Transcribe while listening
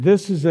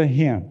This is a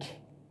hint.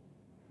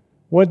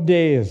 What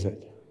day is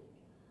it?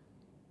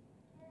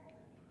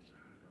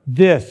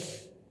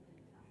 This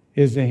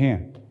is a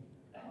hint.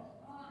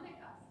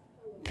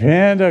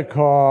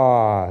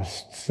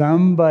 Pentecost.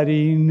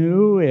 Somebody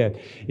knew it.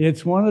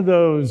 It's one of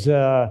those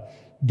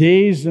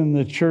days in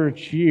the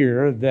church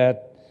year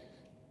that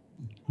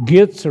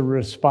gets a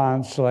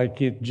response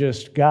like it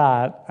just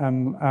got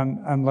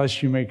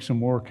unless you make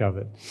some work of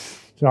it.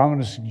 So I'm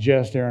going to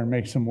suggest Aaron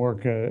make some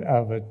work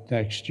of it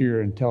next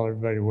year and tell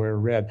everybody to wear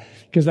red.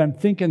 Because I'm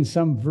thinking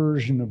some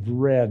version of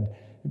red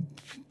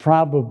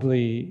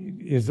probably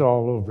is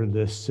all over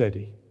this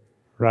city,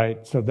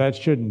 right? So that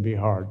shouldn't be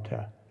hard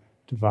to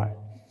find.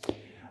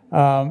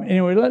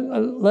 Anyway,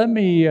 let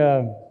me,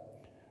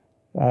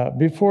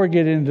 before I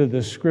get into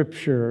the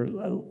scripture,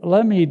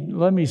 let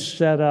me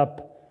set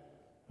up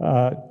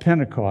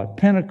Pentecost.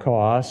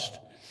 Pentecost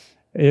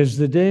is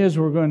the day, as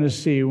we're going to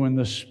see, when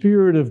the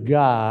Spirit of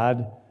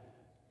God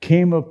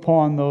came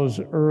upon those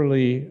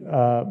early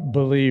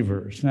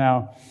believers.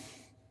 Now,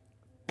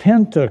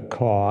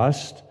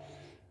 Pentecost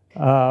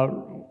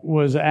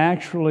was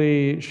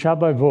actually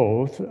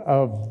Shavuot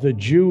of the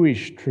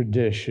Jewish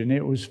tradition.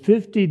 It was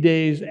 50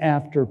 days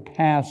after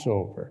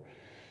Passover.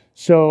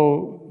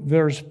 So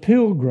there's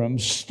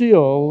pilgrims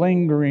still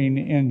lingering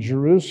in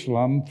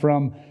Jerusalem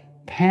from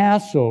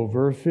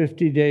Passover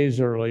 50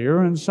 days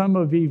earlier, and some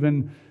have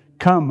even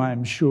come,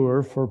 I'm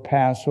sure, for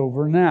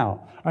Passover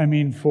now.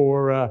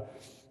 For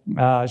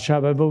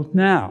Shavuot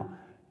now.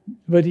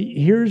 But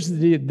here's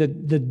the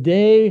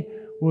day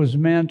was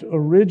meant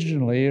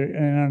originally, in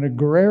an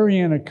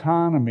agrarian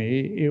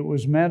economy, it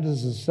was meant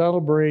as a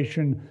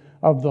celebration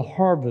of the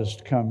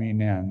harvest coming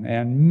in.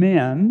 And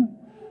men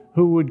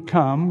who would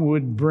come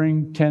would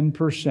bring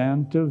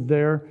 10%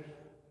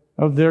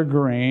 of their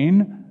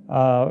grain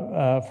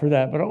for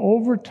that. But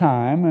over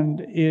time,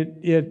 and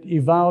it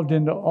evolved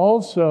into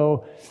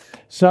also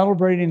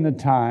celebrating the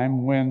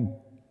time when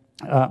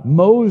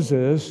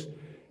Moses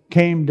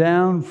came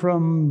down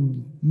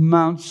from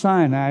Mount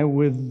Sinai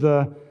with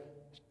the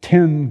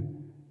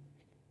 10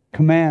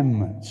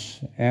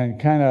 Commandments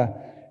and kind of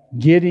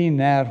getting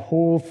that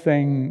whole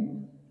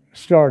thing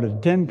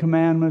started. 10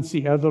 Commandments,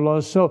 the other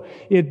laws. So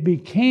it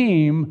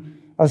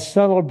became a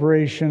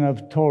celebration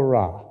of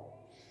Torah,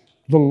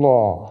 the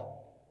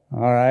law,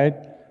 all right,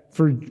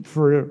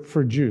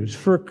 for Jews.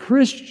 For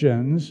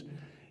Christians,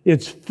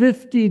 it's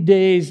 50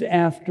 days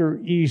after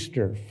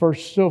Easter.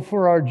 So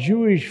for our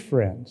Jewish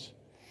friends,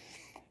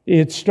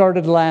 it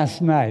started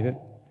last night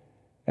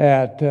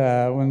at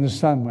when the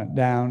sun went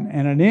down,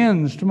 and it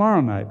ends tomorrow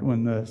night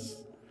when the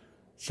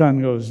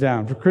sun goes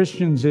down. For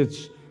Christians,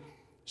 it's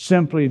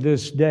simply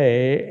this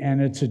day,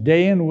 and it's a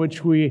day in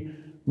which we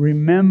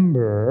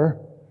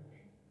remember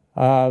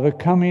the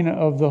coming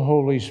of the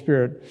Holy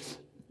Spirit.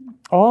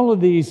 All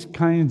of these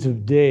kinds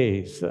of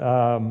days,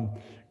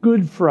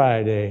 Good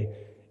Friday,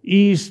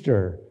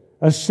 Easter,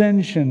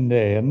 Ascension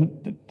Day,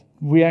 and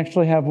we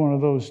actually have one of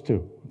those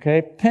too,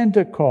 okay?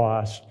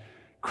 Pentecost,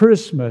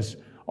 Christmas,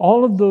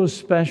 all of those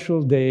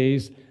special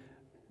days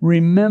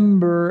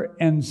remember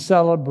and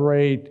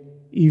celebrate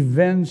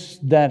events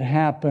that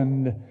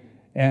happened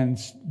and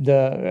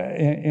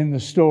in the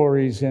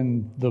stories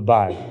in the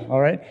Bible, all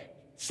right?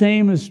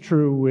 Same is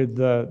true with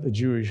the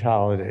Jewish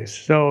holidays.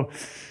 So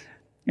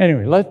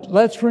anyway,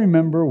 let's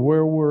remember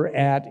where we're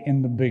at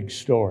in the big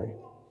story.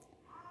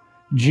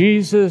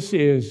 Jesus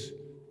is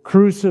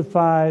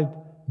crucified,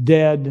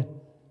 dead,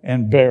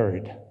 and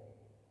buried.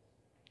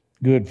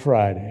 Good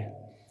Friday.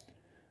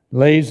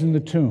 Lays in the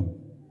tomb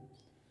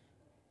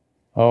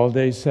all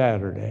day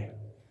Saturday.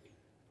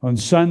 On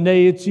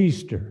Sunday, it's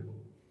Easter.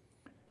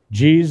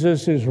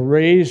 Jesus is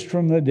raised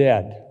from the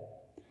dead.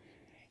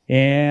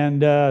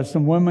 And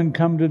some women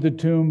come to the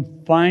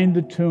tomb, find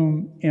the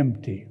tomb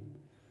empty.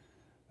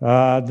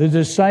 The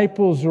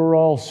disciples are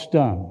all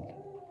stunned.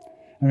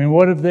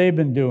 What have they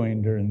been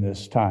doing during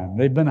this time?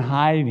 They've been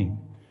hiding.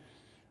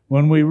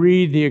 When we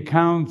read the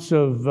accounts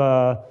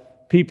of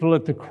people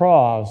at the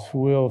cross,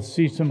 we'll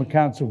see some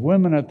accounts of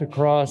women at the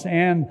cross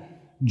and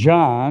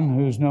John,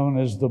 who's known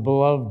as the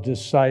beloved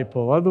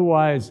disciple.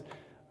 Otherwise,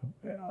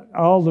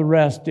 all the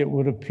rest, it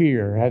would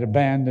appear, had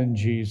abandoned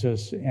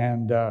Jesus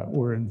and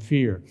were in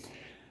fear.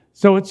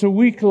 So it's a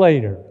week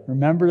later.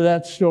 Remember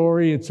that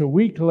story? It's a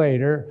week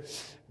later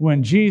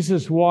when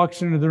Jesus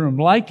walks into the room,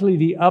 likely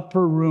the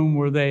upper room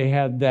where they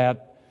had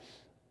that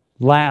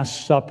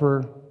Last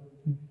Supper.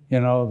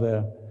 It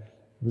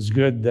was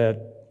good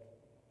that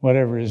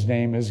whatever his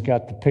name is,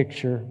 got the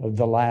picture of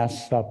the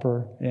Last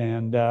Supper.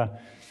 And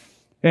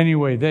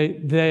anyway,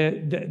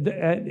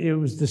 it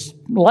was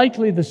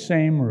likely the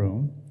same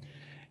room.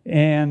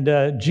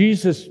 And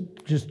Jesus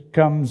just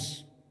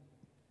comes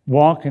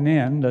walking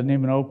in, doesn't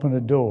even open a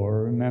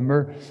door,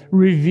 remember,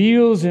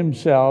 reveals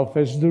himself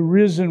as the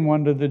risen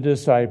one to the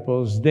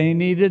disciples. They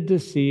needed to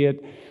see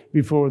it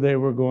before they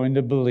were going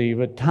to believe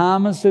it.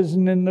 Thomas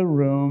isn't in the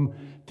room.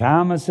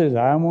 Thomas says,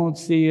 I won't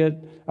see it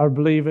or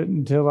believe it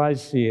until I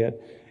see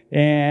it.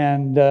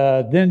 And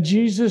then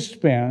Jesus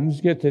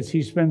spends, get this,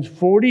 he spends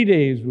 40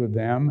 days with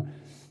them,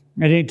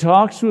 And he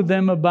talks with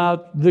them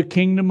about the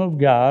kingdom of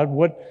God.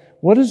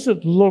 What does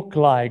it look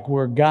like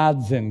where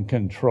God's in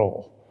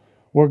control?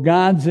 Where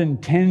God's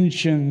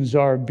intentions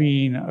are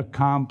being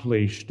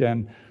accomplished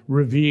and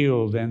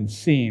revealed and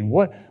seen.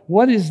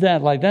 What is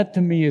that like? That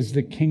to me is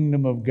the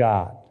kingdom of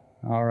God.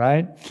 All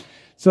right?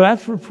 So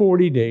that's for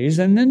 40 days.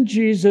 And then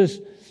Jesus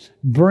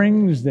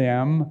brings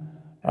them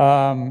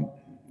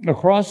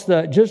across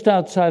just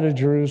outside of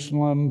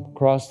Jerusalem,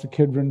 across the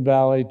Kidron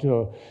Valley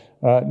to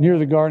near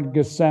the Garden of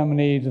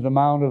Gethsemane to the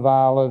Mount of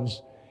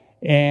Olives.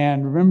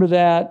 And remember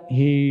that?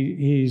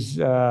 He's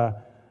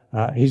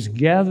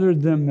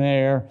gathered them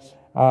there.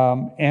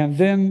 And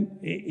then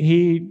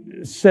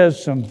he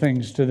says some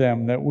things to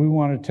them that we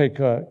want to take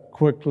a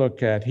quick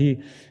look at.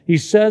 He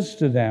says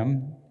to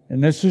them,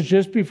 and this is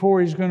just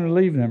before he's going to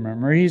leave them,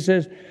 remember, he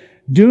says,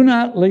 "Do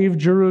not leave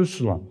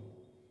Jerusalem."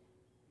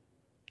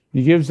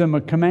 He gives them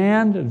a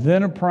command,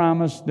 then a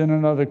promise, then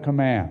another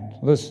command.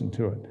 Listen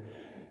to it.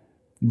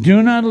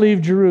 "Do not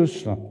leave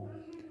Jerusalem,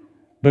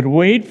 but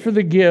wait for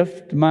the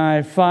gift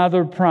my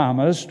Father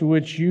promised,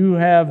 which you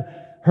have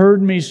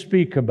heard me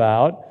speak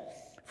about.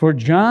 For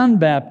John the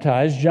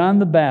Baptist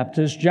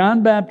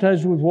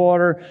baptized with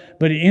water,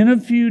 but in a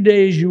few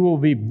days you will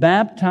be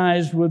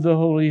baptized with the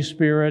Holy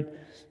Spirit."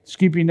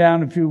 Skipping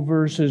down a few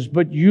verses,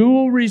 "But you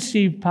will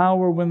receive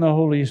power when the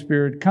Holy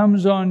Spirit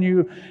comes on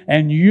you,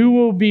 and you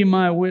will be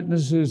my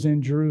witnesses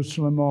in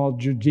Jerusalem, all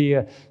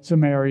Judea,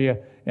 Samaria,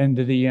 and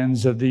to the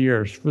ends of the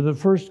earth." For the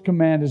first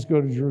command is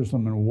go to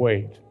Jerusalem and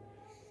wait.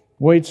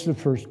 Wait's the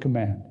first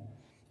command.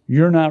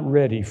 You're not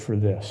ready for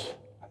this.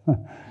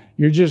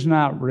 You're just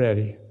not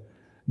ready.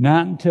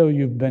 Not until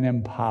you've been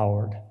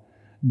empowered.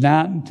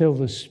 Not until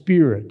the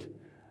Spirit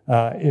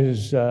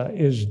is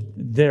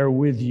there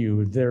with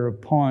you, there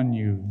upon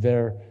you,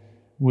 there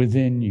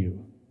within you.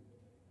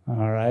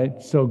 All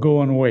right? So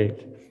go and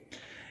wait.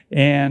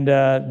 And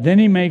then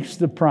he makes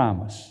the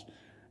promise,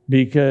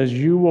 because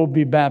you will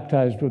be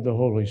baptized with the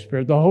Holy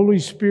Spirit. The Holy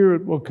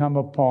Spirit will come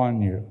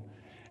upon you.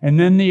 And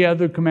then the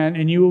other command,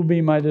 "And you will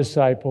be my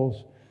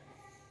disciples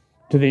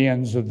to the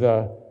ends of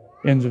the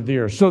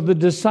earth." So the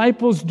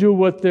disciples do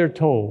what they're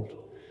told.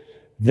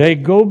 They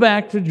go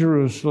back to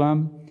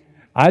Jerusalem.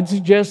 I'd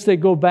suggest they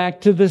go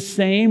back to the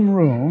same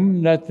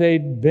room that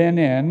they'd been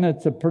in.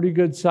 It's a pretty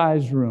good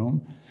sized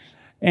room.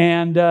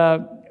 And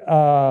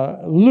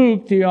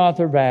Luke, the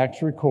author of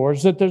Acts,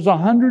 records that there's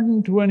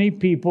 120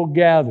 people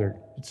gathered,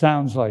 it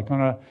sounds like,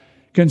 on a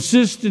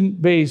consistent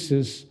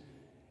basis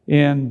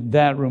in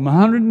that room.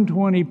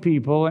 120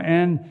 people,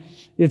 and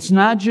it's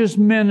not just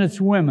men, it's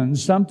women.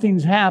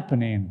 Something's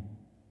happening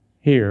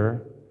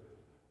here,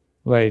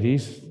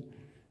 ladies.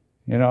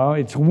 You know,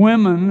 it's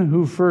women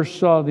who first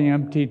saw the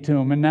empty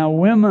tomb. And now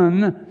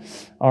women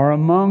are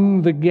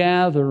among the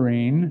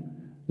gathering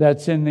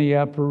that's in the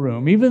upper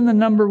room. Even the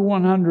number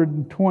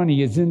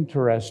 120 is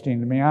interesting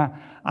to me.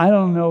 I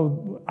don't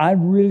know. I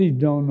really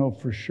don't know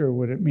for sure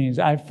what it means.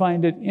 I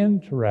find it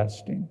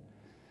interesting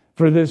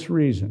for this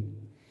reason.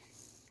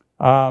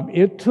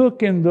 It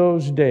took in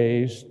those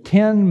days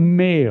 10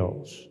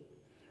 males,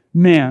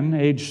 men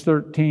aged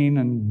 13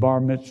 and bar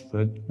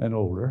mitzvah and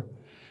older,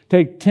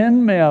 take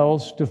 10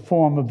 males to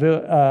form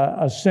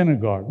a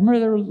synagogue. Remember,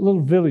 there were little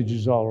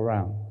villages all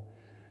around.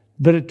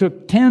 But it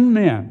took 10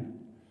 men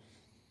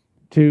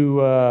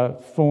to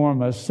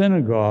form a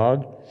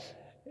synagogue,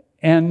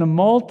 and the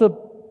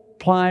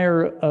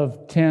multiplier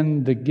of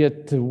 10 to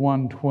get to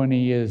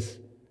 120 is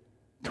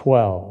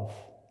 12.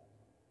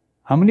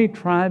 How many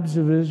tribes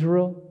of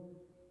Israel?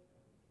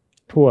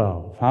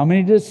 12. How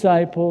many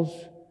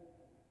disciples?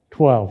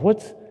 12.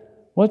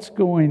 What's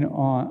going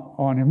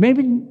on here?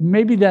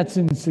 Maybe that's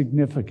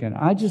insignificant.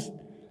 I just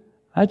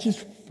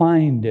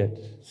find it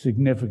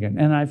significant.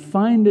 And I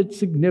find it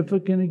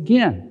significant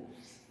again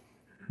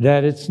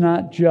that it's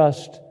not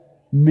just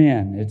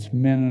men, it's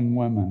men and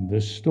women.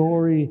 The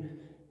story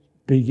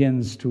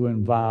begins to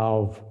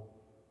involve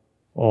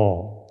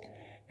all.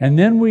 And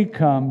then we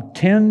come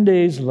 10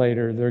 days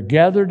later, they're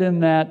gathered in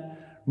that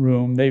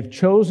room. They've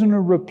chosen a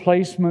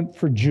replacement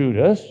for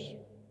Judas.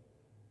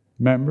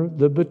 Remember,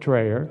 the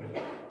betrayer.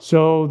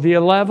 So the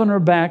 11 are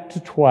back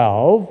to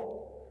 12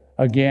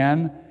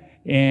 again,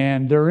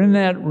 and they're in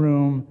that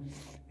room,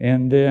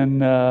 and then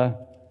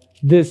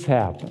this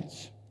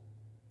happens.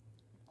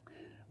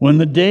 When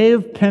the day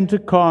of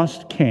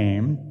Pentecost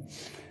came,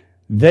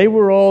 they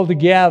were all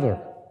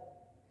together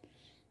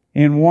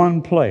in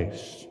one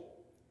place.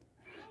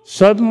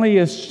 Suddenly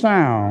a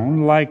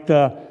sound like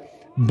the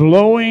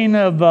blowing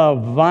of a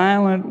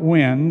violent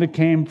wind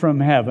came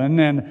from heaven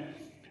and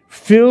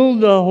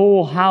filled the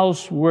whole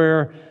house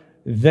where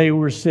they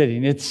were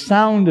sitting. It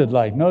sounded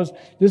like, notice,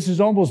 this is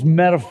almost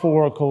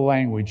metaphorical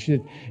language.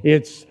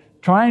 It's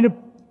trying to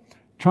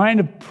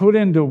put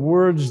into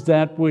words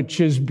that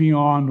which is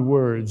beyond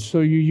words.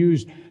 So you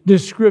use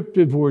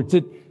descriptive words.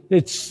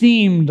 It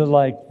seemed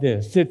like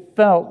this. It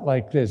felt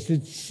like this.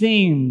 It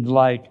seemed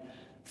like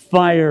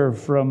fire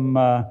from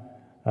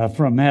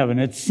heaven.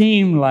 It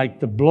seemed like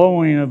the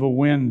blowing of a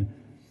wind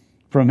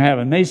from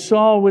heaven. They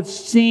saw what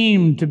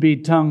seemed to be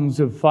tongues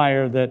of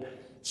fire that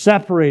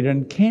separated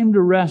and came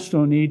to rest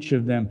on each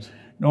of them.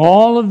 And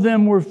all of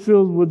them were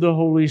filled with the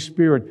Holy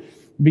Spirit,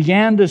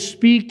 began to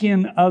speak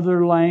in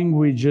other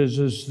languages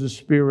as the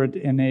Spirit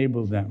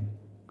enabled them.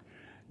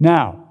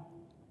 Now,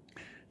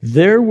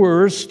 there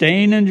were,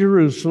 staying in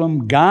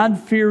Jerusalem,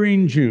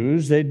 God-fearing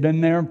Jews. They'd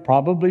been there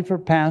probably for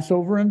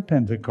Passover and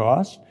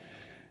Pentecost.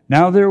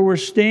 Now there were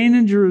staying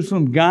in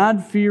Jerusalem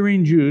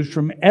God-fearing Jews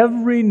from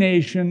every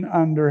nation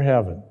under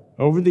heaven.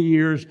 Over the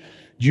years,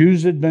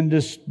 Jews had been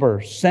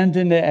dispersed, sent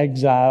into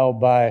exile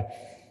by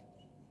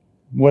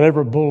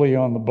whatever bully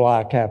on the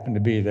block happened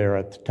to be there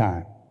at the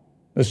time.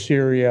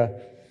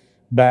 Assyria,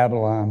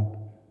 Babylon,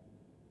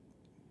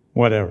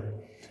 whatever.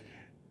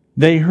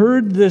 They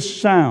heard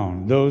this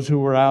sound, those who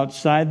were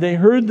outside, they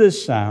heard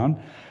this sound.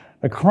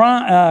 A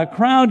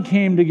crowd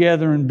came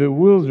together in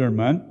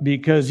bewilderment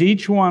because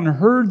each one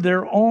heard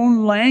their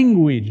own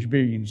language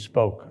being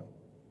spoken.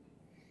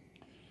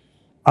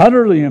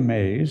 Utterly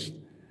amazed,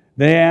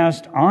 they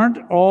asked, "Aren't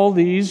all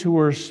these who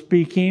are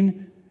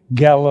speaking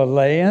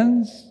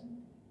Galileans?"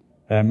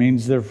 That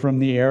means they're from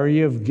the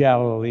area of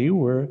Galilee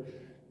where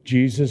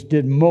Jesus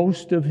did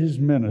most of his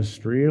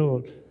ministry,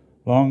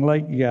 along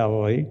Lake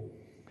Galilee.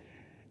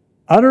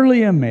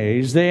 Utterly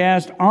amazed, they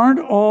asked, "Aren't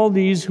all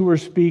these who are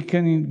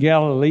speaking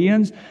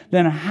Galileans?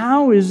 Then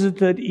how is it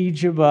that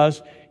each of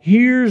us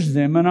hears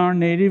them in our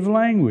native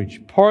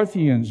language?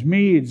 Parthians,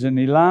 Medes, and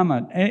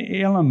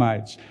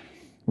Elamites,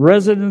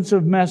 residents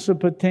of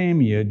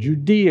Mesopotamia,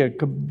 Judea,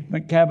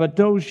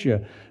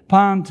 Cappadocia,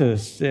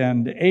 Pontus,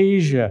 and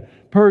Asia,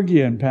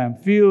 Pergia and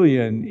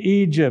Pamphylia, and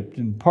Egypt,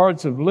 and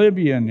parts of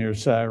Libya near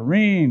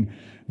Cyrene,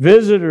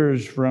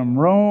 visitors from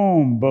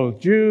Rome, both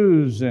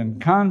Jews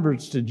and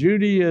converts to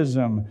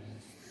Judaism,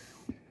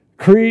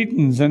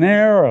 Cretans and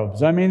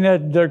Arabs." I mean,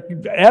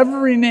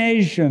 every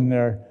nation,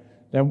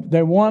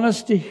 they want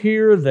us to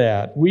hear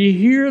that. We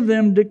hear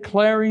them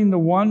declaring the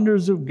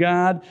wonders of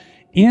God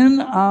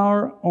in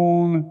our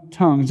own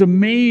tongues.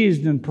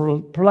 Amazed and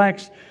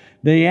perplexed,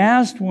 they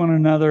asked one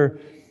another,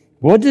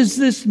 "What does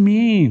this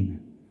mean?"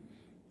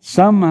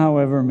 Some,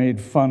 however, made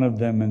fun of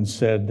them and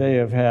said, "They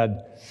have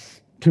had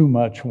too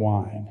much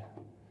wine."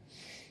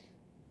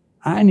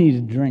 I need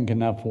to drink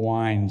enough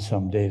wine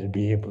someday to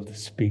be able to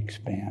speak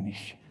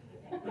Spanish.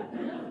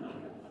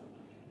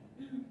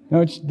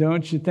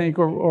 Don't you think?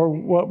 Or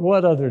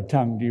what other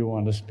tongue do you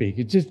want to speak?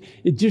 It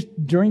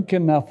just drink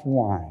enough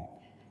wine,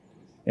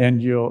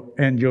 and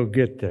you'll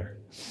get there.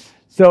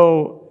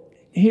 So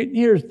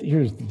here's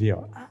the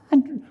deal.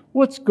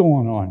 What's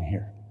going on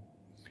here?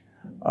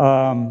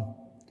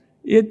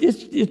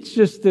 It's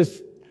just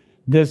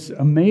this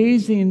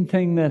amazing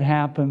thing that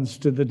happens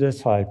to the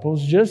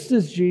disciples, just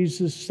as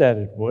Jesus said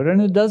it would.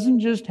 And it doesn't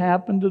just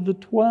happen to the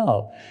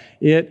 12.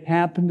 It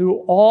happened to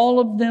all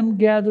of them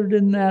gathered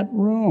in that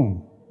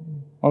room.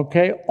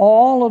 Okay?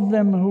 All of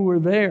them who were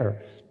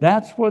there.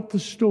 That's what the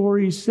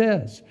story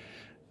says.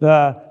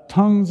 The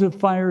tongues of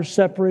fire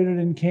separated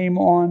and came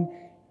on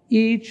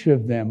each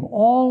of them.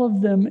 All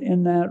of them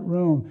in that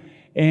room.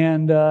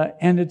 And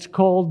it's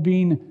called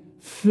being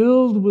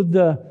filled with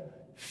the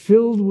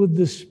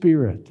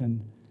Spirit.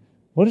 And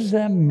what does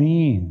that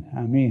mean?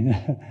 I mean,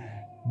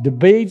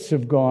 debates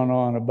have gone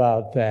on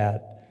about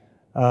that.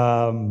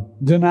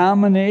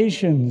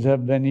 Denominations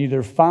have been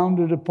either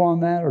founded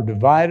upon that or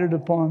divided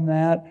upon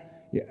that.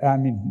 I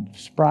mean,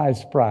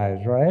 surprise,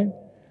 right?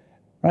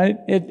 Right?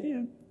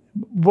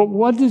 But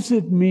what does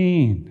it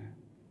mean?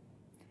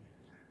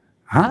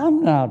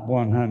 I'm not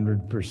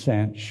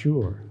 100%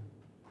 sure.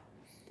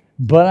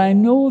 But I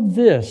know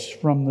this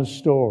from the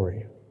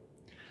story.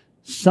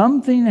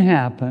 Something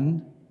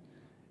happened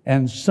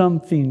and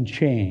something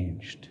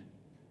changed.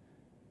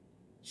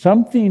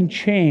 Something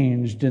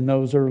changed in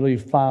those early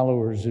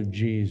followers of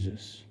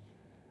Jesus.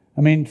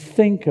 I mean,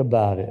 think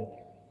about it.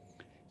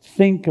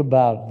 Think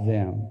about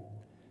them.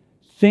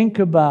 Think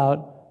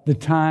about the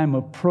time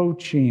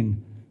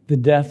approaching the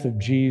death of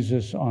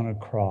Jesus on a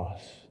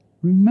cross.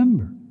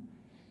 Remember,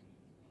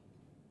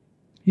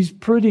 he's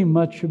pretty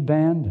much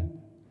abandoned.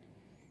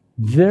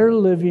 They're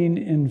living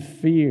in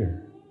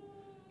fear.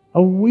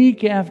 A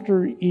week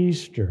after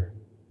Easter,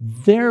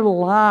 they're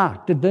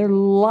locked in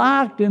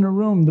a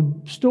room.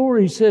 The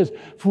story says,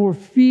 for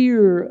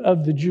fear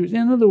of the Jews.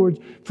 In other words,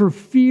 for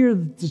fear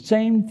that the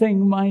same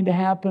thing might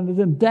happen to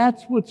them.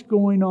 That's what's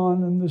going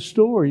on in the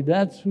story.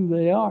 That's who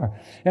they are.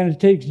 And it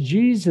takes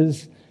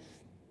Jesus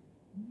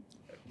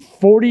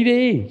 40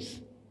 days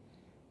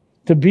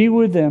to be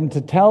with them, to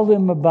tell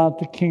them about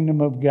the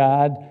kingdom of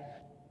God,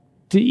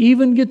 to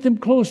even get them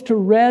close to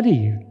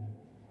ready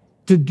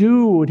to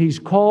do what he's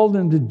called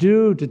them to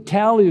do, to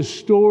tell his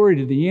story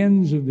to the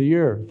ends of the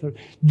earth.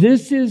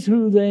 This is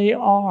who they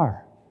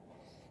are.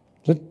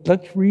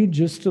 Let's read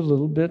just a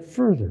little bit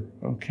further,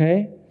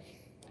 okay?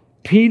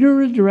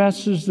 Peter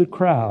addresses the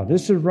crowd.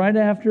 This is right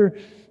after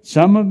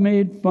some have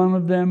made fun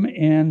of them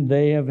and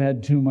they have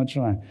had too much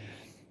wine.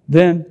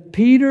 Then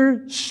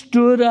Peter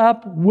stood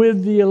up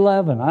with the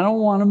 11. I don't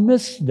want to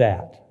miss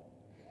that.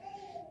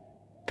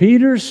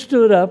 Peter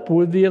stood up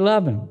with the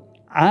 11.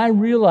 I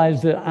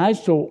realize that I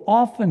so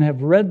often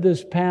have read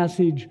this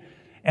passage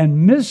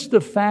and missed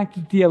the fact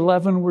that the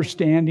 11 were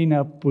standing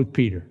up with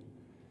Peter.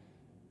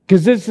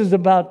 Because this is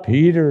about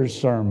Peter's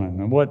sermon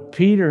and what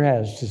Peter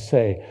has to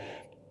say.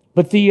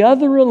 But the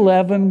other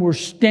 11 were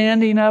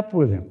standing up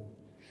with him,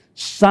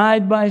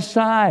 side by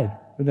side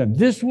with him.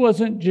 This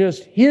wasn't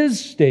just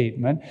his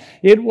statement.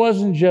 It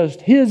wasn't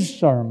just his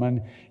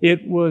sermon.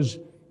 It was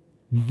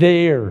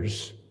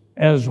theirs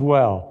as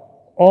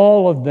well.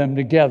 All of them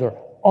together,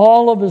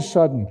 all of a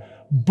sudden,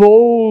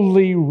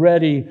 boldly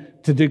ready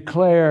to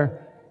declare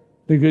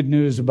the good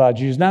news about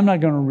Jesus. Now, I'm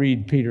not going to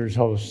read Peter's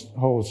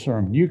whole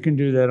sermon. You can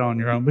do that on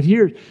your own. But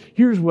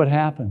here's what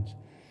happens.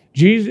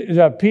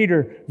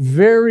 Peter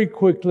very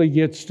quickly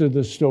gets to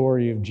the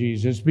story of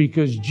Jesus,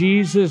 because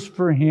Jesus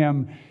for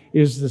him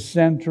is the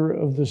center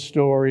of the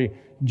story.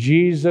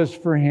 Jesus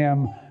for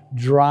him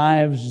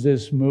drives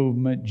this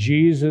movement.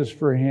 Jesus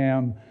for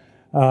him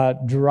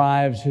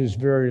drives his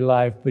very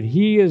life. But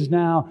he is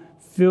now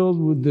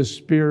filled with the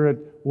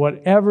Spirit,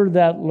 whatever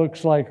that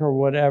looks like or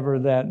whatever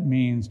that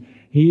means.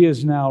 He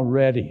is now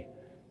ready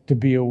to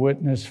be a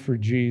witness for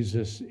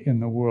Jesus in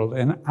the world.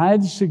 And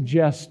I'd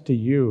suggest to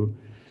you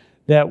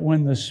that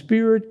when the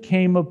Spirit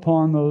came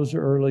upon those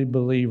early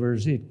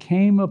believers, it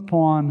came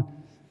upon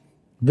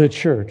the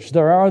church.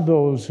 There are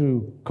those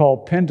who call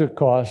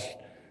Pentecost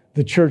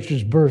the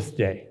church's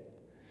birthday.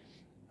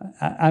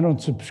 I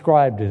don't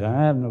subscribe to that.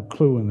 I have no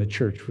clue when the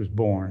church was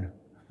born.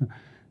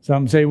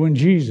 Some say when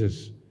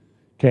Jesus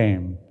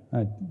came.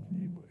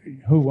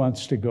 Who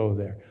wants to go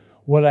there?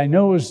 What I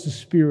know is the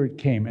Spirit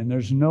came, and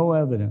there's no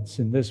evidence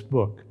in this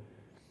book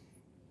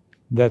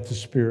that the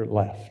Spirit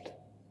left.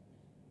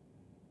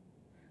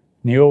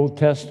 In the Old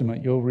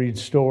Testament, you'll read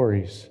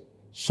stories.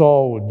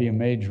 Saul would be a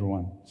major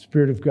one. The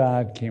Spirit of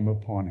God came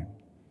upon him.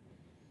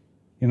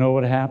 You know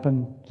what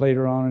happened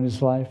later on in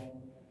his life?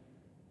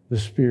 The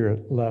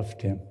Spirit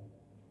left him,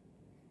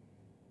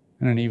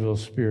 and an evil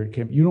spirit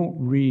came. You don't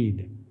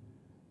read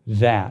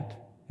that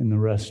in the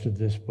rest of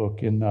this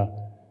book.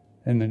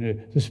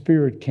 The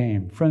Spirit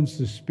came. Friends,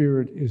 the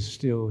Spirit is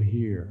still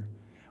here.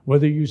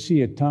 Whether you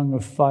see a tongue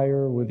of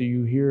fire, whether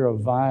you hear a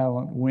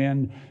violent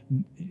wind,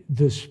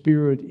 the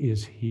Spirit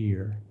is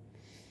here.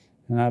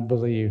 And I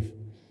believe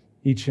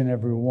each and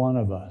every one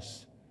of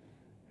us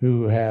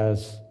who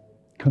has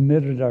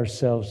committed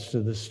ourselves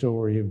to the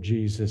story of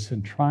Jesus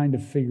and trying to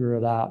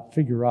figure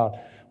out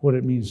what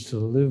it means to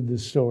live the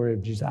story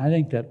of Jesus, I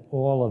think that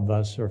all of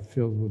us are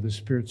filled with the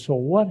Spirit. So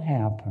what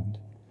happened?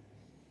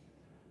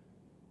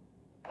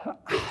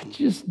 I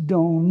just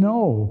don't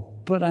know,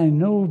 but I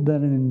know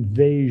that an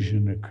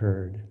invasion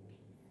occurred.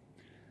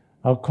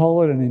 I'll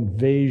call it an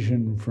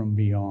invasion from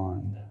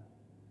beyond.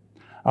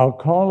 I'll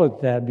call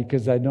it that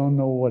because I don't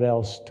know what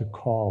else to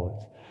call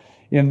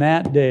it. In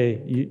that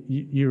day,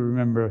 you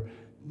remember,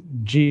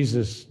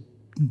 Jesus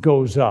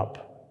goes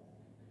up.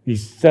 He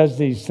says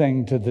these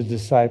things to the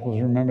disciples.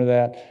 Remember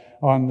that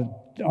on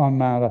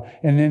Mount,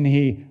 and then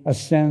he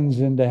ascends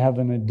into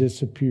heaven and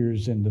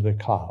disappears into the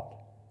cloud.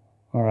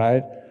 All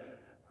right?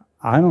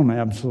 I don't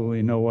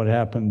absolutely know what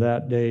happened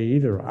that day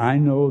either. I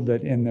know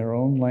that in their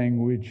own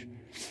language,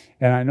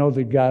 and I know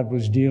that God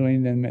was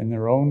dealing them in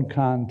their own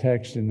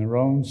context, in their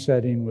own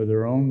setting, with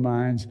their own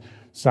minds.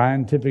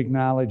 Scientific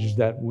knowledge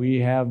that we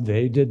have,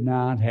 they did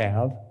not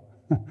have.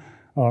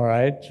 All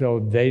right? So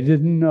they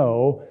didn't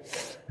know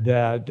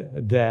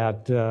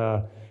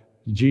that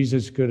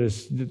Jesus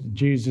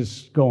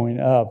going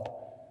up,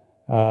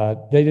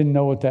 they didn't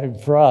know what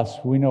that, for us,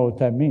 we know what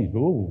that means.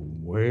 Ooh,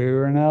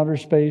 where in outer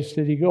space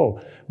did he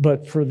go?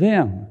 But for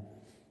them,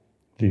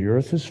 the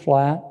earth is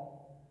flat.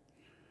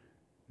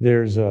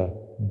 There's a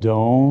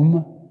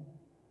dome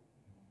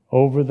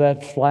over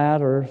that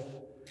flat earth.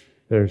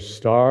 There's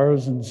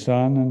stars and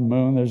sun and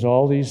moon. There's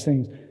all these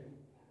things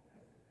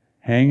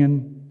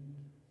hanging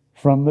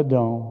from the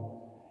dome.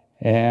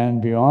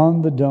 And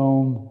beyond the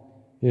dome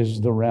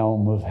is the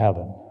realm of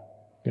heaven,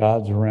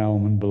 God's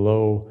realm, and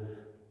below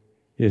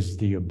is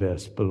the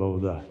abyss, below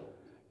the,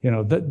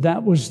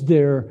 that was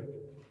their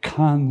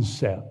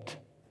concept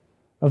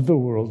of the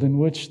world in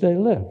which they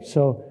lived.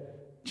 So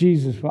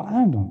Jesus, well,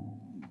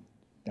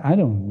 I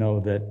don't know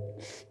that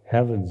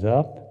heaven's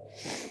up.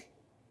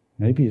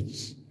 Maybe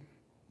it's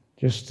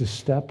just a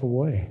step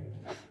away.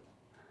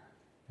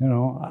 I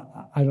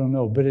don't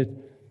know. But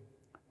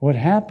what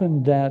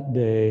happened that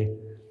day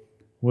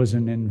was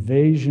an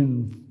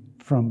invasion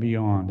from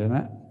beyond.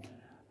 And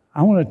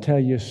I want to tell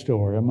you a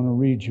story. I'm going to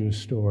read you a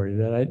story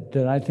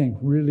that I think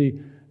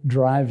really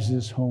drives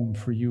this home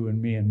for you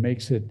and me and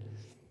makes it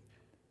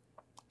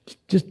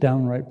just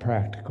downright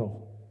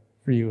practical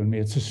for you and me.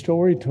 It's a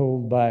story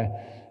told by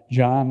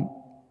John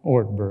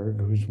Ortberg,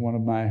 who's one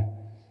of my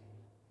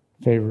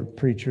favorite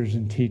preachers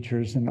and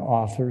teachers and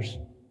authors.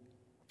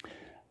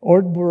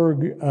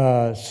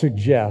 Ortberg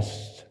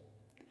suggests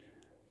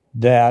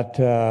that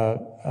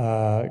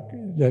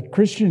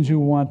Christians who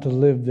want to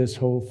live this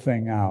whole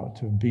thing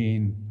out of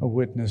being a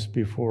witness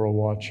before a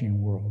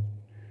watching world,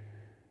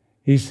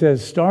 he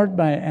says, start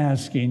by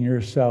asking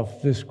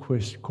yourself this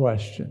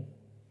question.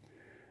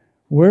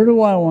 Where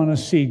do I want to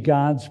see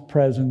God's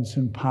presence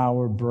and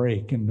power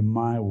break into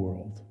my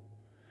world?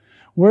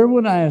 Where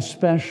would I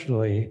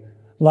especially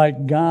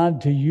like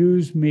God to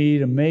use me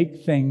to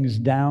make things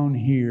down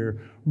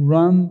here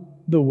run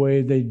the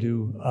way they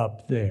do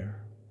up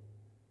there?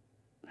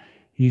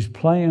 He's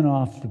playing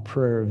off the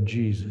prayer of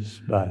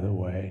Jesus, by the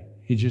way.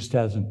 He just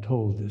hasn't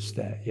told us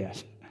that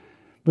yet.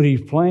 But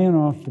he's playing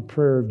off the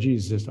prayer of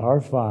Jesus.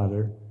 Our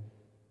Father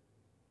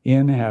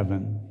in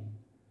heaven,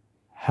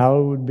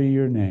 hallowed be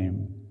your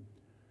name.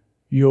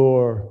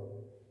 Your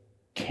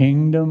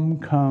kingdom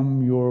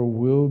come, your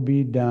will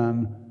be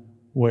done.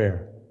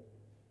 Where?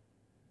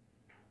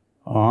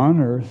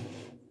 On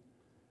earth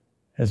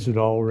as it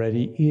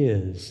already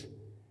is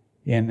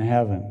in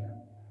heaven.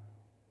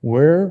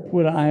 Where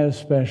would I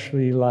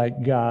especially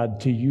like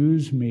God to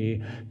use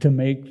me to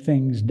make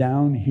things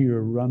down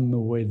here run the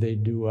way they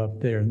do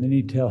up there? And then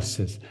he tells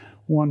this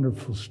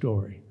wonderful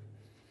story.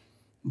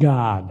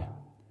 God,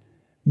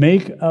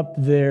 make up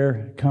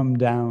there come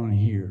down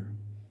here.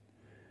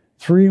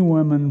 3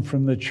 women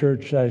from the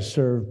church I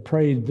served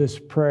prayed this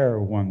prayer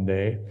one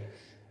day.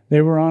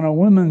 They were on a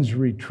women's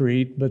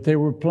retreat, but they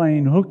were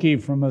playing hooky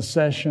from a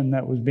session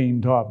that was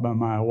being taught by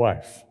my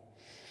wife.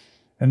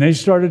 And they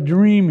started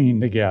dreaming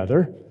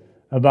together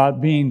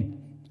about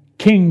being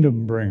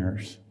kingdom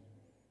bringers.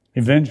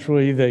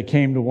 Eventually, they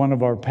came to one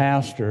of our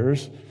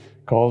pastors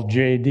called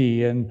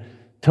J.D. and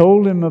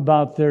told him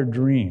about their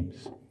dreams.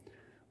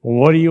 Well,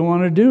 what do you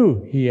want to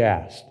do? He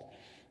asked.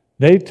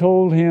 They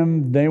told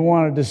him they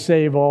wanted to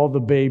save all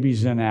the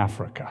babies in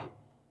Africa.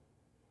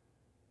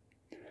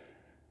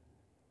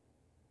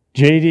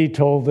 J.D.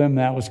 told them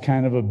that was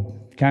kind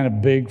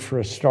of big for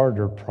a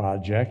starter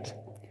project.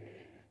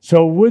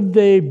 So would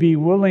they be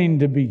willing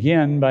to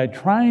begin by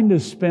trying to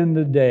spend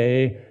a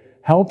day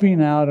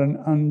helping out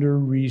an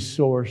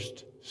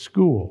under-resourced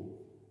school?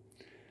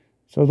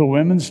 So the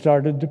women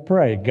started to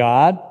pray,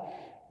 God,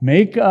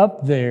 make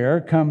up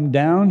there, come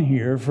down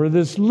here for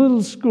this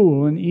little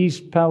school in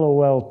East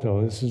Palo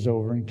Alto. This is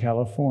over in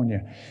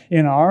California.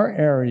 In our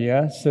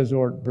area, says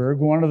Ortberg,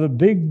 one of the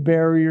big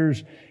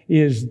barriers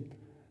is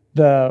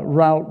the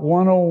Route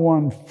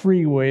 101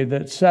 freeway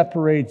that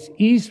separates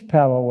East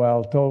Palo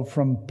Alto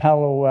from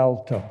Palo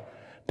Alto.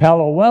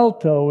 Palo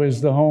Alto is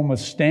the home of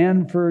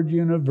Stanford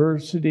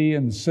University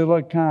and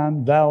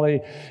Silicon Valley.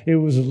 It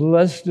was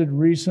listed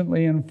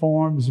recently in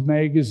Forbes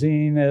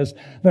magazine as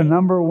the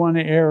 #1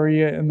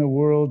 area in the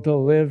world to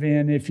live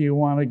in if you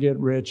want to get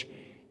rich.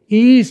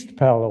 East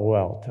Palo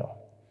Alto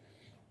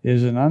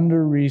is an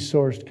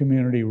under-resourced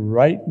community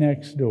right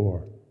next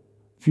door.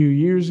 A few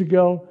years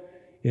ago,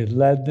 it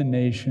led the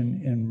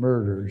nation in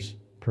murders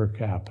per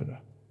capita.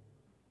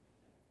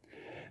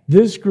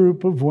 This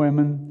group of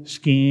women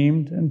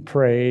schemed and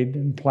prayed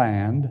and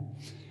planned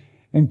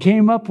and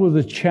came up with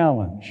a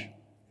challenge.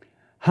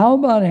 How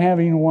about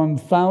having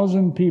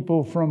 1,000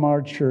 people from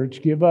our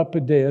church give up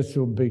a day? It's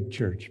a big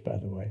church, by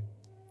the way,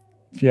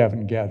 if you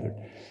haven't gathered.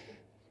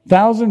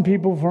 1,000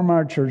 people from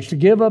our church to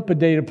give up a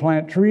day to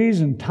plant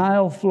trees and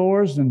tile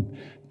floors and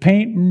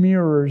paint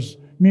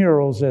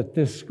murals at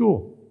this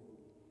school.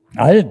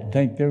 I didn't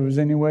think there was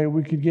any way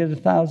we could get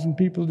 1,000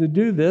 people to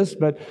do this,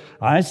 but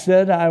I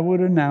said I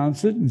would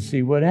announce it and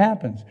see what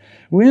happens.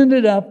 We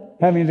ended up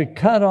having to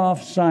cut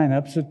off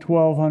sign-ups at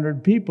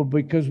 1,200 people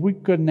because we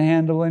couldn't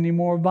handle any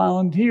more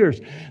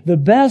volunteers. The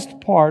best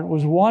part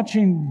was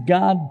watching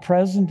God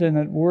present and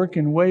at work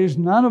in ways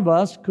none of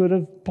us could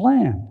have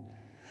planned.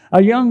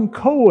 A young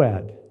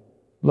co-ed,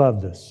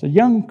 love this, a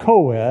young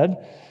co-ed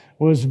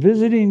was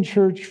visiting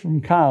church from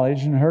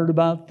college and heard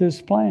about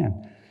this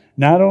plan.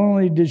 Not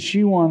only did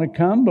she want to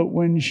come, but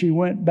when she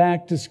went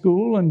back to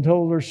school and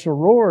told her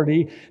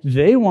sorority,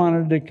 they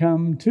wanted to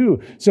come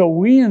too. So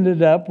we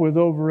ended up with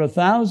over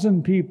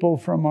 1,000 people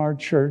from our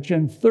church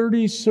and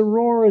 30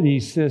 sorority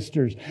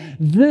sisters.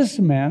 This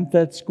meant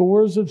that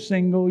scores of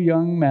single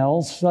young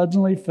males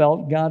suddenly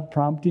felt God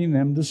prompting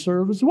them to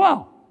serve as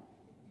well.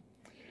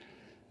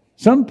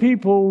 Some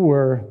people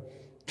were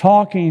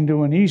talking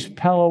to an East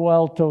Palo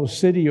Alto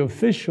city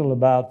official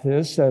about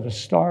this at a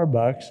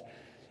Starbucks.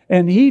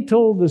 And he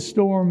told the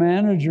store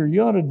manager,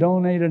 you ought to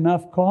donate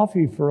enough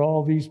coffee for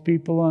all these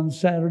people on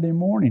Saturday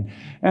morning.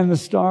 And the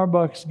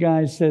Starbucks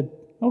guy said,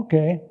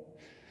 okay.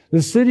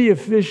 The city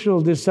official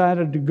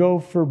decided to go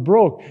for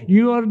broke.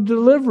 You ought to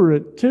deliver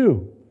it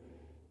too.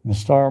 The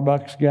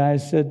Starbucks guy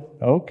said,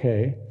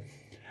 okay.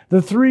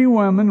 The 3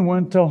 women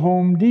went to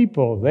Home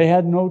Depot. They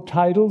had no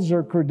titles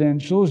or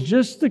credentials,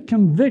 just the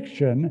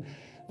conviction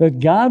that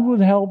God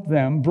would help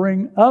them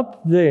bring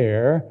up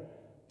there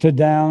to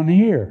down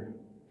here.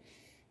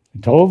 He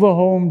told the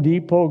Home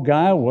Depot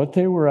guy what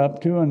they were up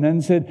to and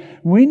then said,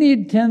 we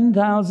need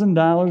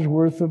 $10,000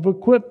 worth of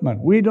equipment.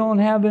 We don't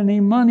have any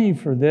money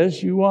for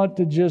this. You ought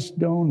to just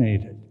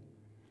donate it.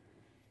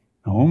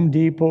 The Home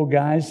Depot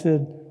guy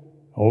said,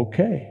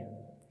 okay.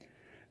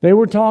 They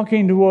were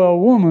talking to a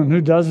woman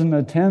who doesn't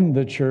attend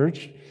the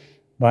church.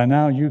 By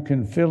now you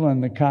can fill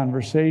in the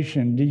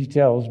conversation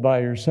details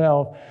by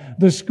yourself.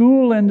 The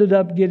school ended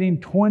up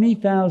getting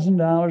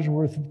 $20,000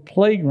 worth of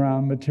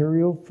playground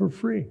material for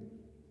free.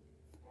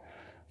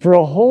 For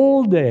a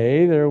whole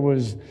day, there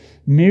was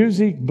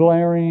music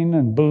blaring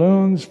and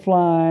balloons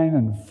flying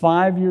and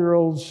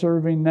 5-year-olds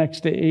serving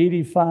next to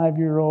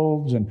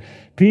 85-year-olds and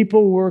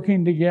people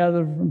working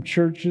together from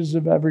churches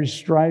of every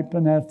stripe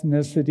and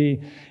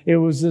ethnicity. It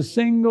was the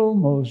single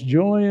most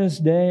joyous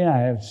day I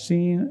have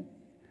seen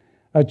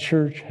a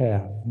church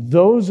have.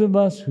 Those of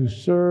us who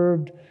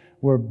served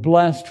were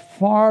blessed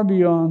far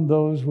beyond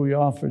those we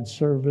offered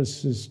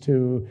services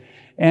to,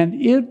 and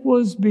it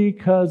was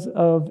because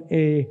of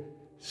a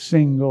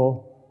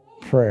single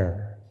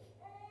prayer.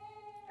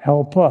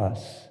 Help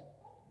us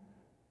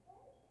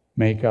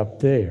make up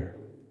there.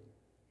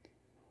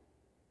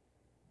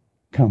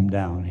 Come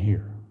down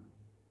here.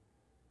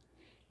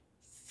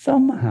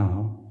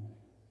 Somehow,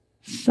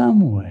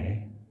 some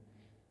way,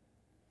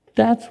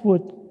 that's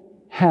what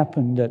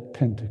happened at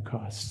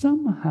Pentecost.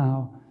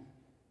 Somehow,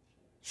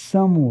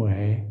 some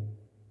way,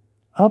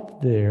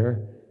 up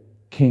there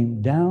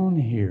came down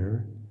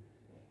here,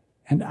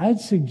 and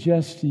I'd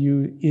suggest to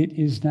you it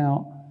is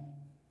now,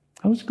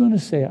 I was going to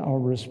say our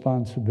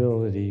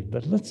responsibility,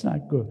 but let's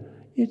not go.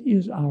 It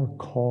is our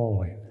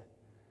calling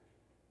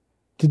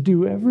to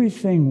do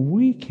everything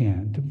we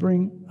can to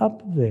bring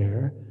up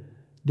there,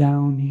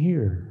 down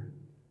here,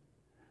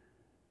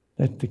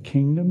 that the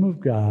kingdom of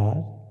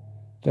God,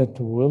 that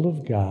the will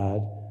of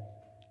God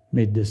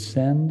may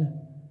descend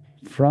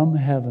from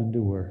heaven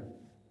to earth.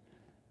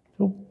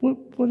 So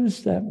what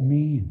does that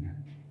mean?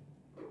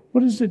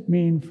 What does it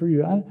mean for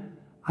you?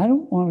 I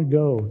don't want to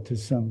go to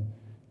some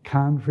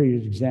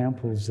concrete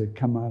examples that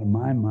come out of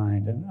my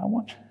mind, and I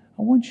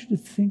want you to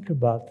think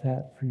about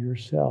that for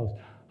yourselves.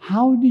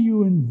 How do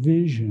you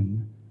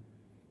envision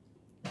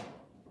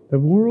the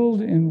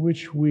world in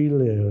which we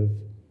live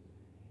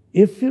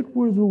if it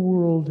were the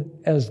world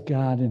as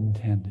God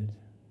intended?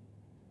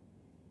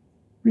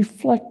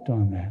 Reflect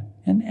on that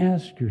and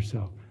ask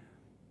yourself,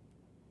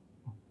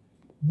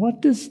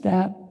 what does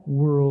that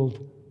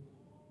world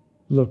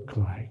look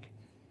like?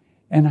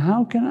 And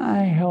how can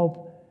I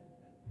help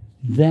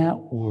that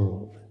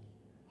world,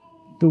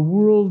 the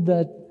world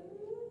that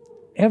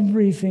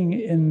everything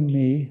in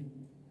me,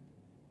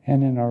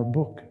 and in our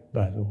book,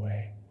 by the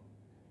way,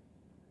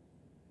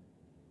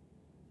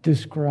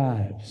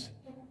 describes?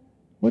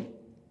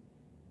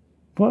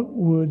 What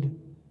would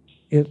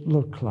it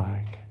look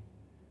like?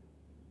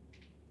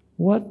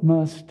 What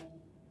must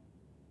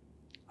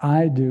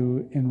I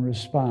do in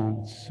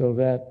response so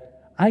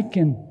that I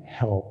can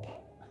help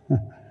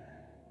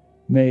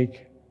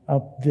make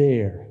up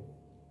there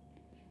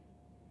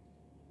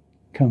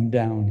come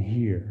down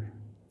here,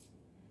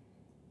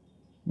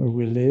 where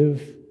we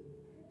live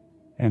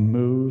and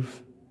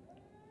move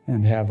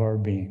and have our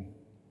being?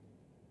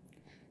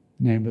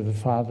 In the name of the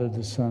Father,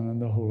 the Son,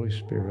 and the Holy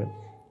Spirit.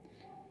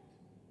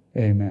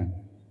 Amen.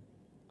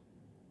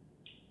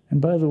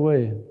 And by the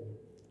way,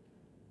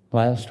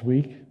 last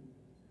week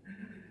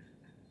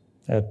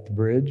at the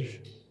bridge,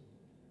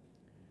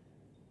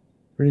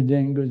 pretty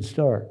dang good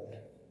start.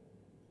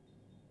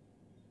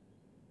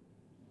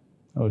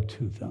 Oh,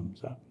 2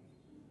 thumbs up.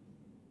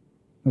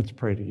 Let's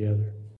pray together.